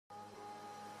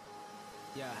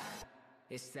Yeah,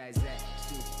 it's that Zach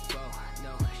Super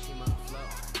no Shima flow.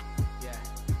 Yeah,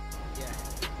 yeah,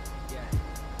 yeah,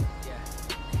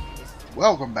 yeah.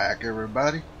 Welcome back,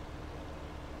 everybody,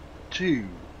 to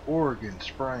Oregon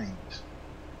Springs.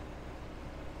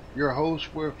 Your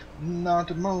host with not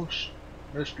the most,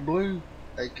 Mr. Blue,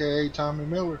 aka Tommy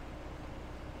Miller.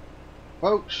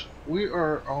 Folks, we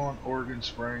are on Oregon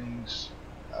Springs.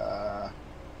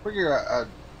 Figure I'd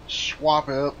swap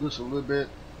it up just a little bit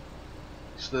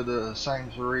instead of the same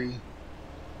three.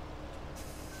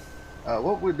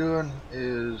 What we're doing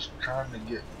is trying to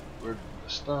get rid of the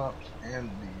stumps and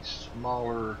the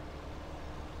smaller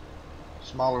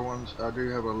ones. I do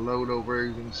have a load over here.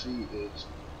 You can see it's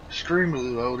extremely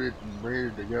loaded and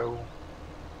ready to go.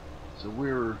 So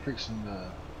we're fixing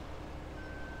to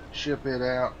ship it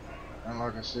out. And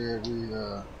like I said, we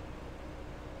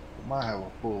might have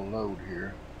a full load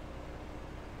here.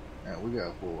 Yeah, we got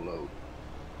a full load.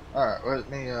 Alright, let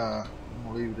me I'm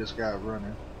gonna leave this guy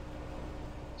running.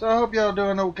 So I hope y'all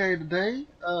doing okay today.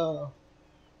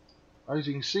 As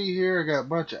you can see here, I got a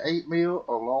bunch of 8 mil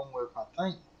along with I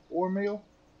think 4 mil.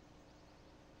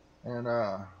 And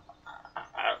I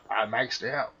maxed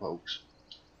it out, folks.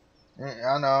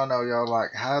 And I know y'all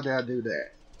like, how did I do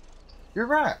that? You're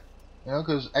right. You know,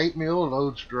 because 8 mil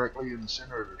loads directly in the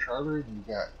center of the trailer, and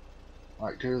you got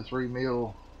like 2 or 3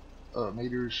 mil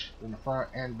meters in the front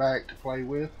and back to play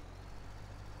with.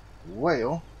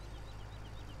 Well,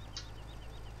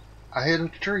 I hit a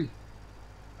tree,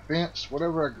 a fence,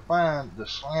 whatever I could find to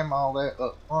slam all that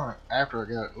up front after I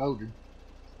got it loaded,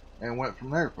 and went from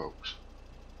there, folks.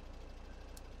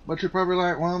 But you're probably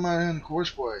like, why am I in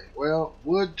Courseplay? Well,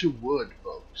 wood to wood,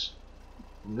 folks.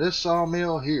 From this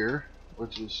sawmill here,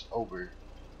 which is over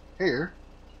here,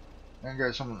 I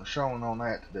got something showing on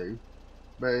that to do,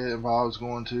 but it involves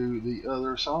going to the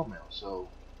other sawmill. So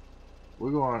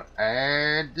we're going to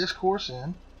add this course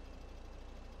in,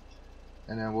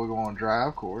 and then we're going to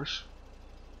drive course.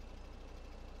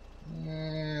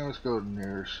 And let's go to the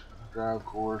nearest drive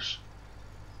course.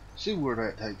 See where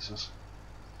that takes us,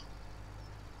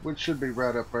 which should be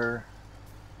right up there.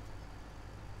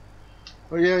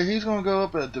 But yeah, he's going to go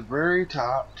up at the very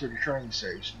top to the train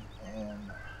station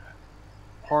and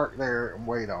park there and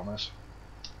wait on us.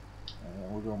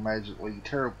 And we're going to magically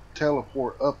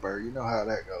teleport up there. You know how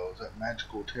that goes, that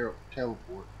magical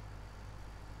teleport.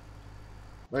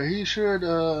 But he should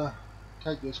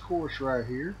take this course right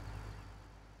here.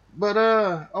 But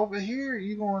over here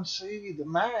you're going to see the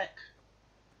Mac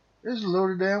is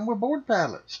loaded down with board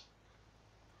pallets.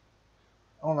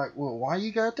 I'm like, well, why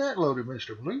you got that loaded,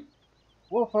 Mr. Blue?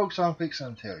 Well, folks, I'm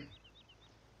fixing to tell you.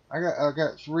 I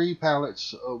got 3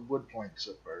 pallets of wood planks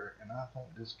up there, and I think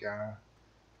this guy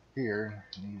here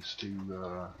needs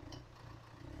to.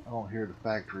 I don't hear the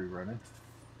factory running.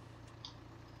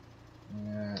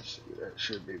 Yeah, let's see, that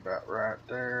should be about right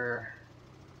there.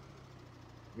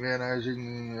 Yeah, and as you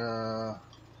can,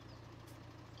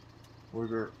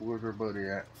 where's our buddy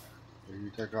at? Did he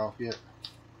take off yet?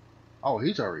 Oh,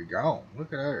 he's already gone.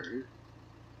 Look at that.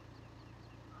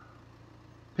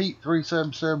 Pete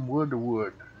 377 wood to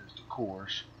wood is the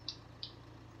course.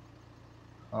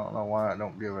 I don't know why I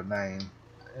don't give a name.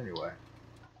 Anyway,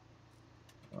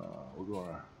 we're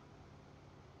gonna.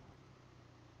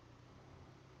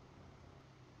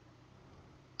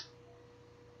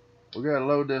 We gotta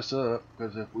load this up,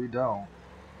 because if we don't,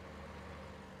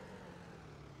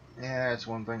 yeah, that's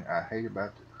one thing I hate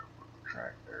about the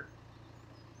track there.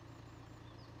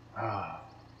 Ah.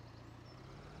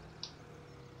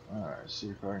 Alright, see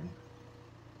if I can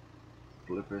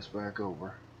flip this back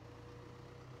over.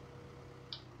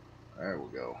 There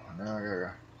we go. Now I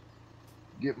gotta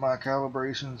get my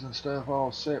calibrations and stuff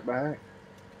all set back.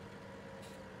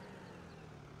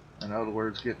 In other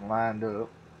words, getting lined up.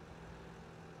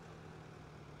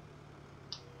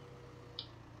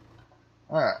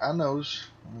 Alright, I notice,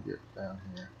 let me get down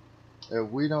here, if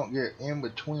we don't get in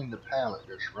between the pallet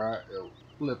just right, it'll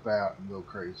flip out and go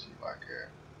crazy like that.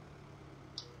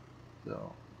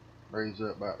 So, raise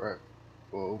up about right,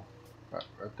 whoa,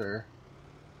 right there.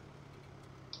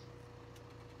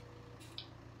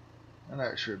 And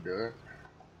that should do it.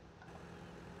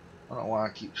 I don't know why I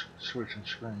keep switching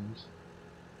screens.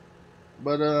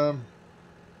 But,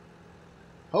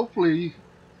 hopefully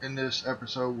in this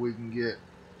episode we can get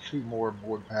 2 more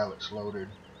board pallets loaded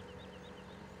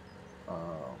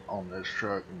on this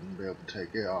truck and be able to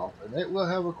take it off. And it will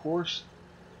have, of course,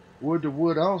 wood to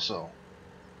wood also.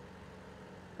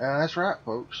 And that's right,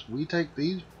 folks. We take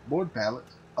these board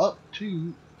pallets up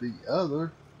to the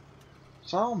other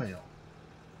sawmill.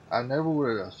 I never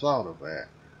would have thought of that.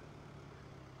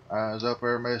 I was up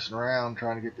there messing around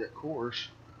trying to get that course.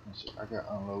 I got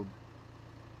to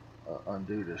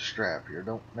undo the strap here.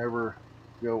 Don't never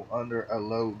go under a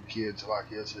load, kids. Like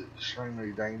this, it's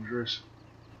extremely dangerous.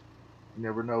 You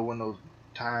never know when those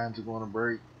tines are going to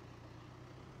break.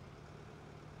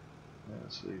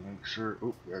 Let's see, make sure.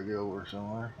 Oh, gotta get over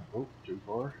somewhere. Oh, too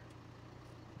far.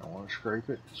 I don't want to scrape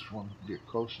it. Just want to get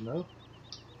close enough.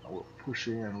 I will push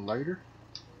in later.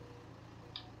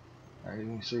 Now you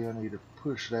can see I need to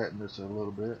push that in just a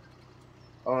little bit.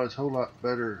 Oh, it's a whole lot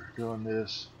better doing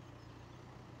this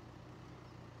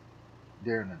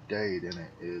during the day than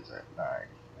it is at night.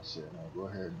 I said, now go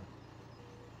ahead and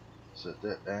set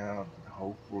that down and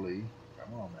hopefully,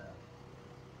 come on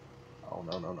now. Oh,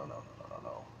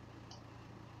 no.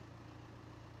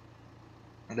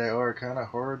 They are kind of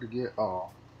hard to get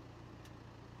off,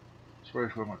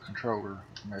 especially with my controller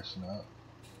messing up.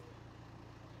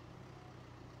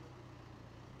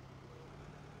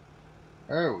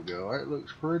 There we go. That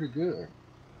looks pretty good.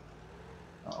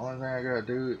 The only thing I gotta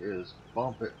do is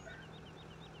bump it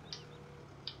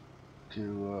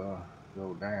to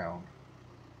go down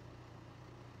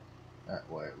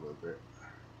that way a little bit.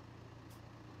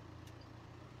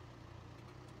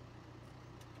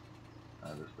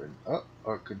 I've just been up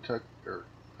Kentucky, or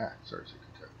Kentucky.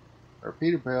 Our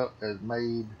Peterbilt has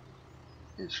made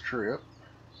its trip,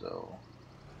 so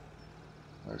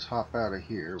let's hop out of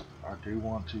here. I do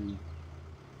want to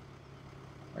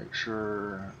make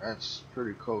sure that's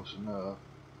pretty close enough.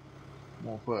 I'm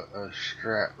gonna put a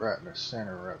strap right in the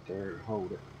center right there to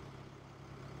hold it.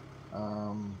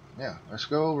 Yeah, let's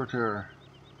go over to our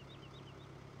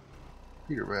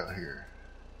Peterbilt here.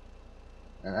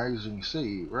 And as you can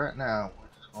see, right now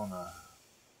we're just gonna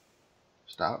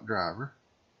stop driver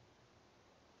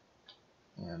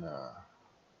and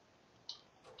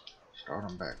start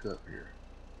them back up here.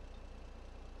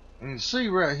 And you can see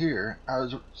right here, I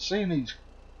was seeing these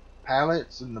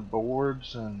pallets and the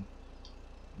boards and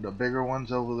the bigger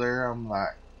ones over there. I'm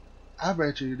like, I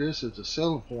bet you this is a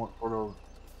selling point for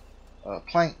those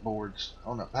plank boards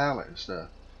on the pallet and stuff.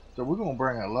 So we're gonna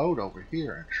bring a load over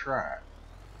here and try it.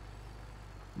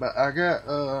 But I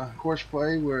got course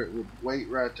play where it would wait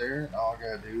right there, and all I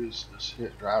gotta do is just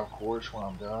hit drive course when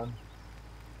I'm done.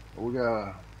 But we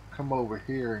gotta come over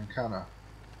here and kind of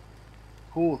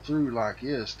pull through like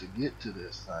this to get to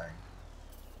this thing.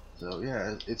 So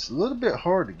yeah, it's a little bit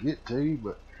hard to get to,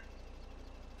 but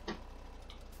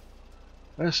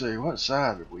let's see, what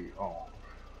side are we on?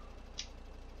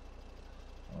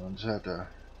 I'll just have to,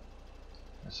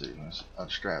 let's see, let's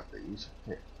unstrap these.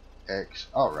 Hit X.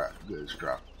 Alright, good, it's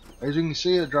dropped. As you can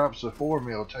see, it drops the 4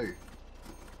 mil too.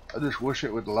 I just wish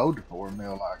it would load the 4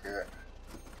 mil like that.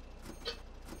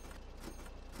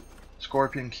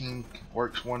 Scorpion King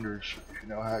works wonders if you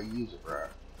know how to use it right.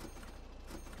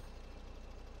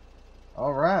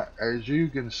 Alright, as you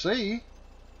can see,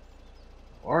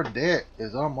 our debt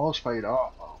is almost paid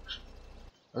off, folks.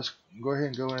 Let's go ahead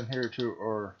and go in here to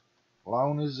our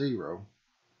loan is 0,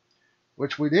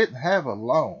 which we didn't have a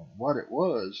loan. What it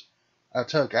was, I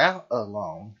took out a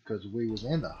loan because we was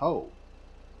in the hole,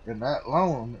 and that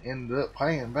loan ended up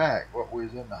paying back what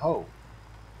was in the hole,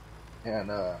 and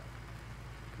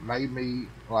made me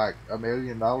like $1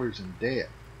 million in debt.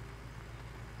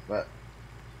 But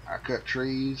I cut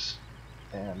trees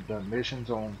and done missions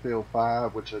on field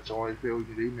 5, which is the only field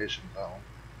you do missions on,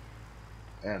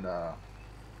 and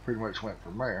pretty much went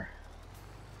from there.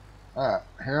 Alright,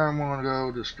 here I'm gonna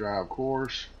go just drive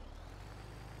course,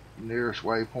 nearest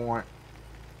waypoint,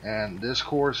 and this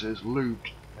course is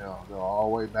looped. Go all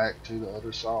the way back to the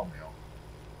other sawmill.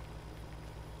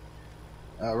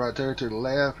 Right there to the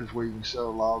left is where you can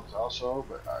sell logs also,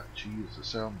 but I choose to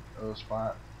sell them at the other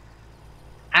spot.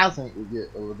 I think we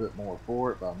get a little bit more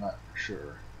for it, but I'm not for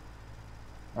sure.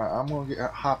 Alright, I'm going to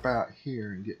hop out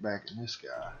here and get back in this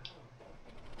guy.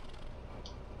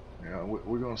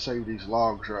 We're going to save these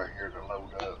logs right here to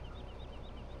load up,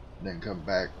 then come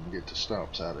back and get the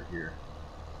stumps out of here.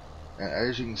 And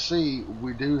as you can see,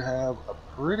 we do have a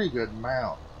pretty good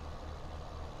amount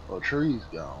of trees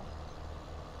gone.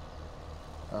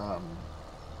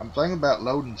 I'm thinking about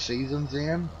loading seasons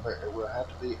in, but it will have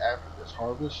to be after this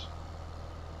harvest.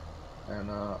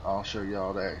 And I'll show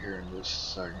y'all that here in just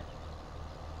a second.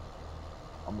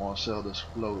 I'm going to sell this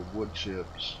load of wood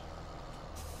chips,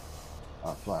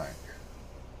 I think.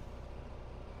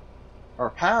 Our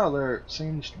power there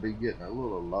seems to be getting a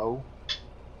little low.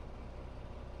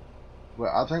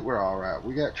 Well, I think we're alright.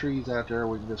 We got trees out there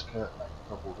we can just cut like a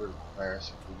couple real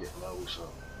fast if we get low, so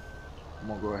I'm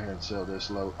going to go ahead and sell this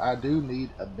load. I do need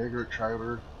a bigger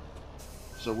trailer,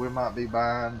 so we might be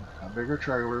buying a bigger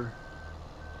trailer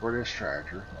for this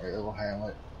tractor. It'll handle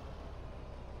it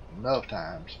enough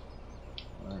times.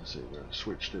 Let's see, we'll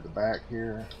switch to the back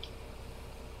here.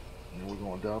 And we're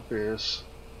going to dump this.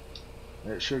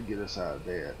 It should get us out of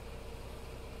debt.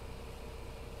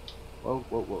 Whoa,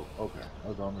 whoa, whoa. Okay,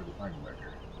 I'll go under the thing back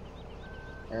here.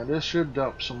 And this should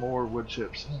dump some more wood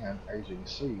chips in, as you can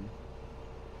see.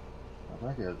 I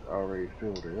think it's already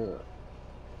filled it up.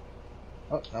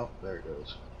 Oh, no, there it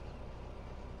goes.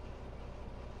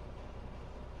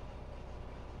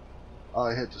 Oh,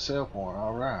 it hit the cell point,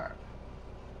 alright.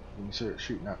 You can see it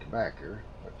shooting out the back here.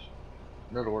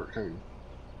 That'll work too.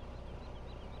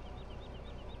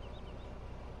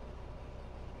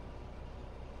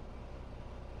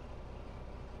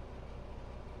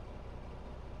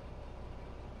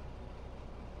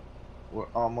 We're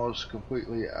almost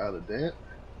completely out of debt.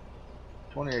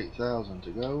 28,000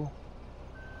 to go.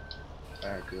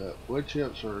 Back up. Wood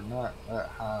chips are not that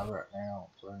high right now,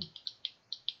 I think.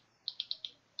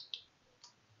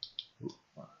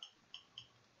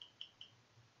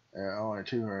 Yeah, only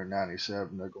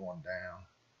 297. They're going down.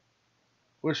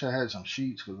 Wish I had some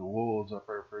sheets because the wool's up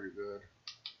there pretty good.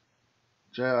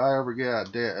 So if I ever get out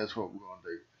of debt, that's what we're going to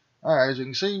do. Alright, as you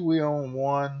can see, we own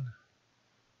 1,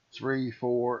 3,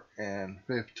 4, and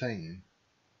 15.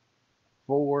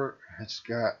 4, it's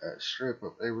got a strip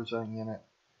of everything in it,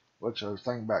 which I was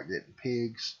thinking about getting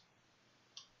pigs,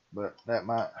 but that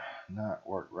might not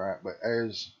work right. But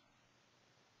as,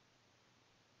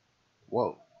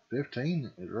 whoa,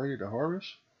 15 is ready to harvest,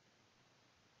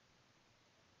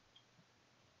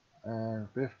 and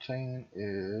 15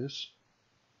 is,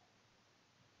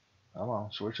 come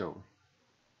on, switch over.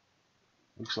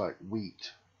 Looks like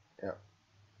wheat. Yep.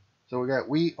 So we got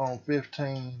wheat on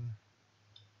 15,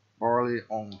 barley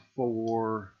on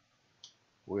 4,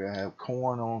 we have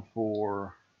corn on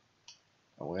 4,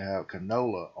 and we have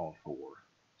canola on 4.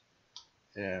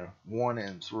 And 1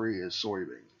 and 3 is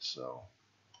soybeans. So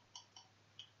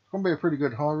it's gonna be a pretty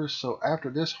good harvest. So after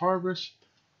this harvest,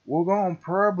 we're gonna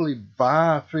probably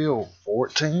buy field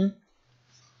 14.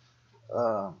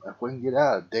 If we can get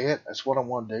out of debt, that's what I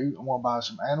want to do. I want to buy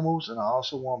some animals, and I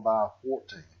also want to buy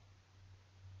 14.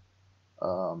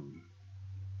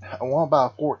 I want to buy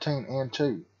 14 and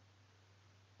 2.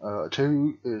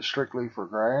 2 is strictly for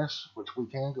grass, which we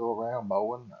can go around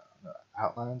mowing the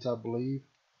outlines, I believe.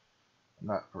 I'm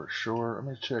not for sure.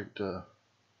 Let me check the.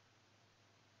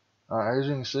 As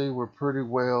you can see, we're pretty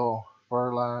well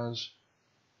fertilized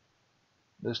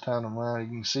this time around. You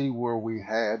can see where we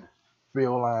had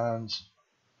field lines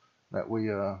that we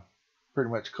pretty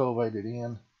much cultivated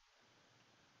in.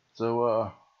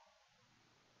 So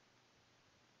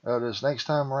this next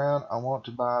time around, I want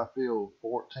to buy field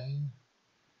 14.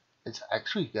 It's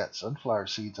actually got sunflower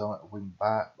seeds on it. We can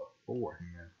buy it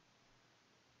beforehand.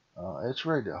 It's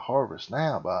ready to harvest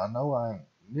now, but I know I ain't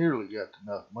nearly got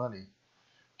enough money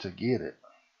to get it.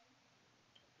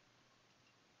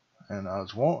 And I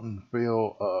was wanting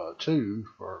field 2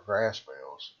 for grass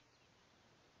bales.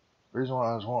 The reason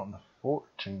why I was wanting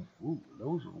 14, ooh,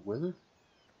 those are withered.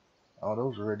 Oh,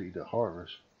 those are ready to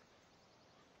harvest.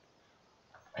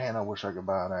 And I wish I could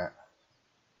buy that.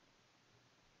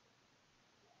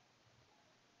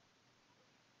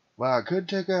 Well, I could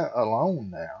take out a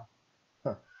loan now.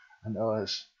 I know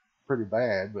that's pretty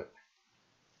bad, but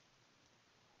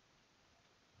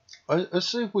let's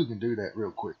see if we can do that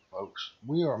real quick, folks.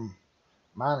 We are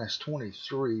minus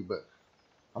 23, but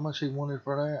how much he wanted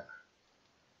for that?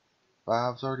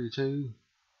 532.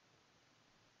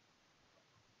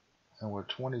 And we're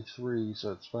 23,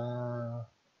 so it's 5.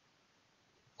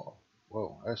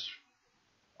 Whoa, that's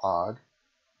odd.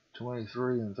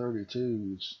 23 and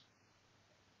 32 is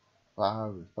 5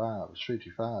 and 5 is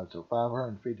 55, so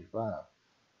 555.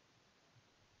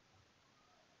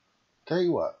 Tell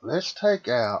you what, let's take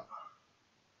out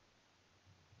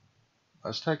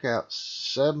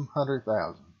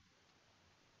 700,000.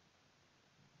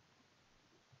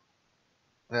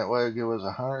 That way it'll give us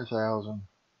 100,000.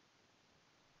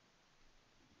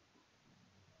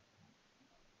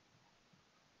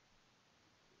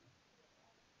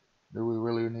 Do we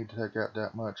really need to take out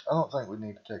that much? I don't think we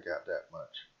need to take out that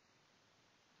much.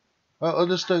 Well,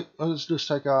 let's just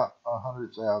take out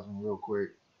 100,000 real quick.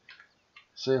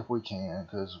 See if we can,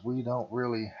 because we don't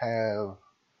really have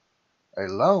a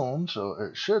loan, so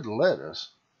it should let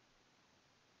us.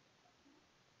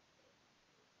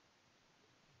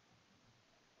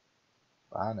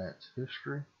 Finance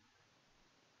history.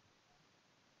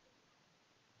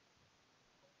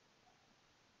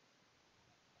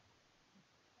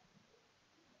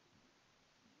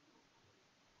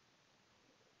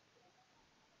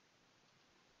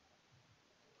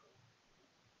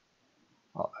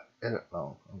 Oh, Edit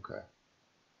loan. Okay.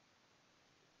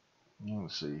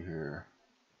 Let's see here.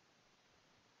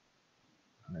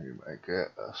 I need to make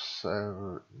that a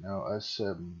 7. No, that's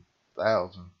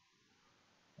 7,000.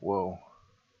 Whoa.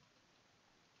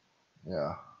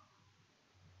 Yeah.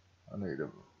 I need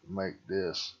to make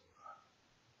this.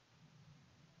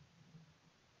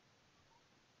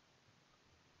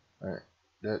 Alright.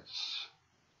 That's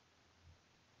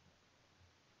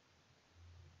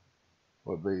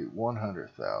would be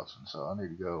 100,000. So I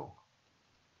need to go.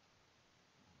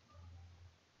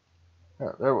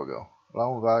 Yeah, there we go.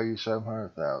 Loan value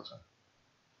 700,000.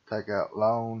 Take out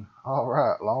loan. All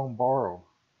right, loan borrowed.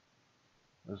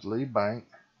 Let's leave bank.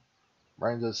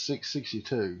 Brings us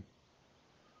 662.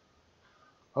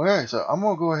 Okay, so I'm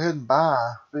gonna go ahead and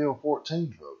buy field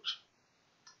 14, folks.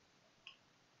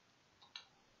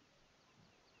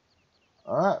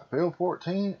 All right, field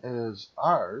 14 is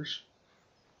ours.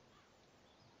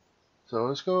 So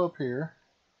let's go up here.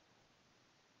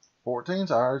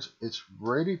 14's ours. It's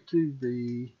ready to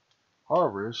be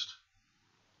harvested.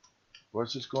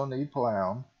 What's just going to need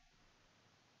plowing.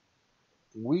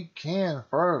 We can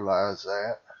fertilize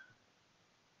that.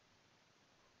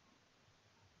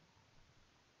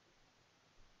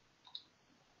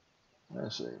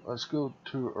 Let's see. Let's go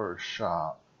to our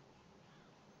shop.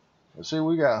 Let's see.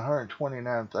 We got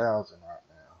 129,000 right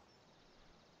now,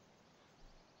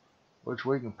 which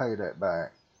we can pay that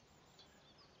back.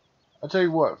 I tell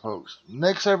you what, folks.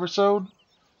 Next episode,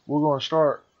 we're going to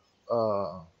start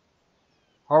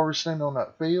harvesting on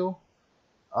that field.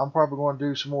 I'm probably going to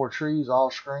do some more trees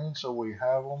off screen so we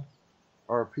have them.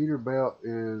 Our Peterbilt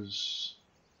is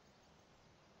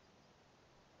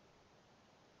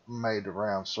made a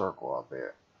round circle, I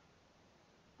bet.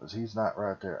 Because he's not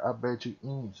right there. I bet you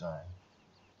anything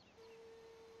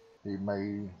he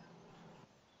made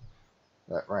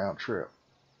that round trip.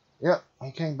 Yep,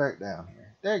 he came back down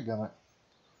here. Dadgummit.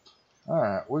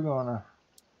 Alright, we're going to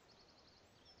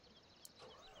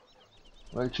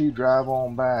let you drive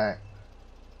on back.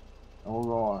 And we're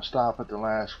going to stop at the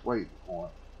last wait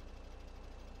point.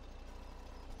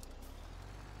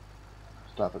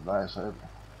 Stop at the last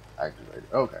activated.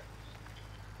 Okay.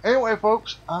 Anyway,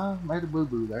 folks, I made a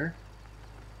boo-boo there.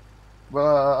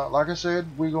 But like I said,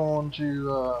 we're going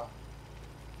to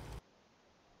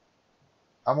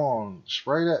I'm going to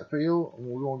spray that field, and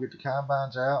we're going to get the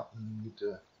combines out and get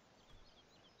the.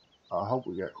 I hope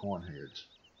we got corn heads.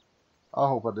 I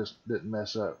hope I just didn't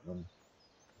mess up. And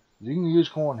you can use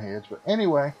corn heads, but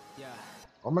anyway,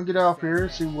 I'm gonna get off here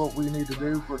and see what we need to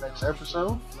do for next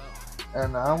episode,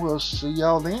 and I will see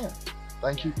y'all then.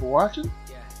 Thank you for watching.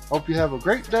 Hope you have a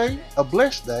great day, a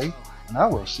blessed day, and I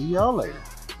will see y'all later.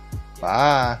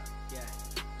 Bye.